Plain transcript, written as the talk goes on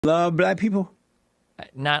Love black people?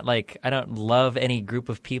 Not like I don't love any group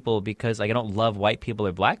of people because like I don't love white people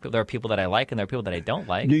or black people. There are people that I like and there are people that I don't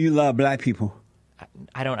like. Do you love black people?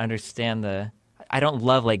 I don't understand the. I don't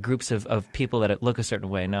love like groups of people that look a certain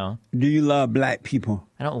way. No, Do you love black people?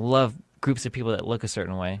 I don't love groups of people that look a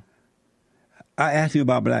certain way. I asked you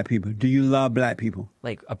about black people. Do you love black people?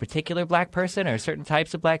 Like a particular black person or certain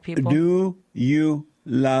types of black people. Do you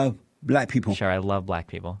love black people? Sure, I love black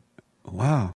people. Wow.